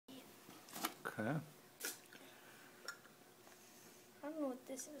Okay. I don't know what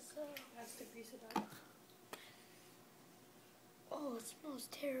this is. That's to grease it up. Oh, it smells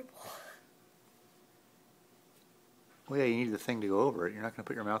terrible. Well, yeah, you need the thing to go over it. You're not going to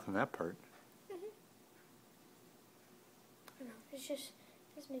put your mouth in that part. I know. It's just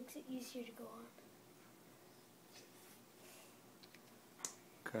this makes it easier to go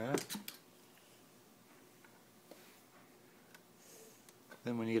on. Okay.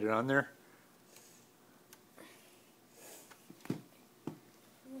 Then when you get it on there,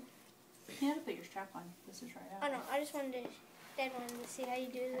 You have to put your strap on. This is right out. I know. I just wanted to. Dad wanted to see how you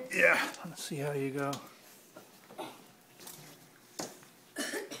do this. yeah. Let's see how you go.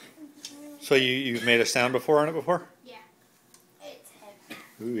 So you've made a sound before on it before? Yeah. It's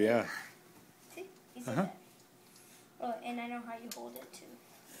heavy. Ooh, yeah. See? You see that? Oh, and I know how you hold it too.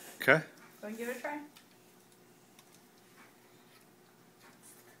 Okay. Want to give it a try?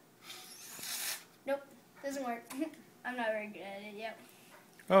 Nope. Doesn't work. I'm not very good at it yet.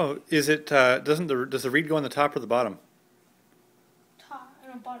 Oh, is it? Does the reed go on the top or the bottom? Top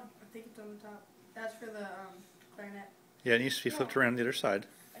and on bottom. I think it's on the top. That's for the clarinet. Yeah, it needs to be flipped around the other side.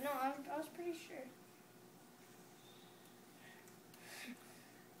 No, I was pretty sure.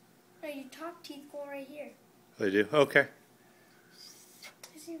 No, your top teeth go right here. Oh, they do? Okay.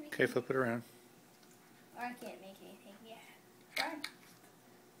 See, Okay, flip it around. I can't make anything yet. Try.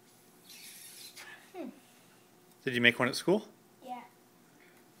 Did you make one at school? Yeah.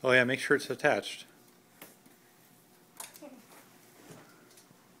 Oh, yeah, make sure it's attached.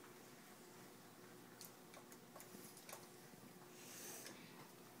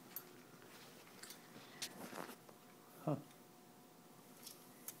 Huh.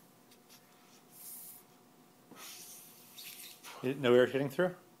 No air getting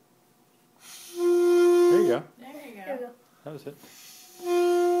through? There you go. There you There we go. go. That was it.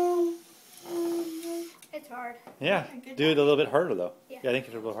 It's hard. Yeah, Good do it a little bit harder though. Yeah. I think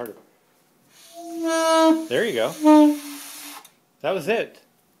it's a little harder. There you go. That was it.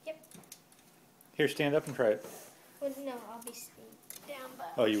 Yep. Here, stand up and try it. Well, no, I'll be staying down,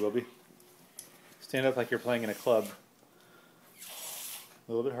 but. Oh, you will be? Stand up like you're playing in a club.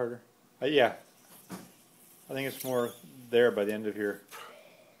 A little bit harder. Yeah. I think it's more there by the end of your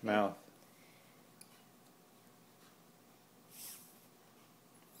mouth.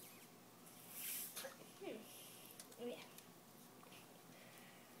 Yeah.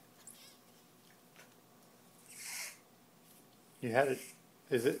 You had it.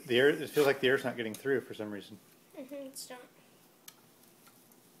 Is it the air? It feels like the air's not getting through for some reason. It's not.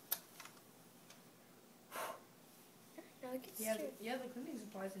 No, it gets through. You have the cleaning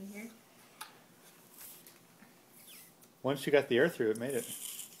supplies in here. Once you got the air through, it made it.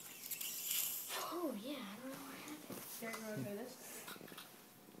 Oh, yeah. I don't know what happened. Derek, you want to try this?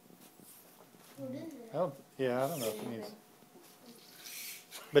 What is it? Oh, yeah. I don't know if it needs.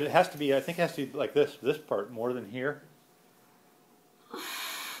 But it has to be. I think it has to be like this. This part more than here.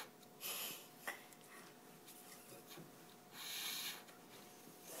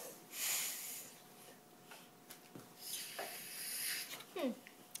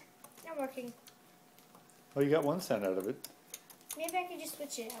 Not working. Oh, you got one sound out of it. Maybe I could just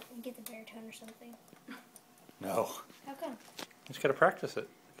switch it out and get the baritone or something. No. How come? Just got to practice it.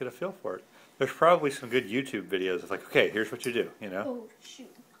 Get a feel for it. There's probably some good YouTube videos of like, okay, here's what you do, you know? Oh, shoot.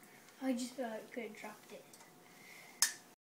 I just could have dropped it.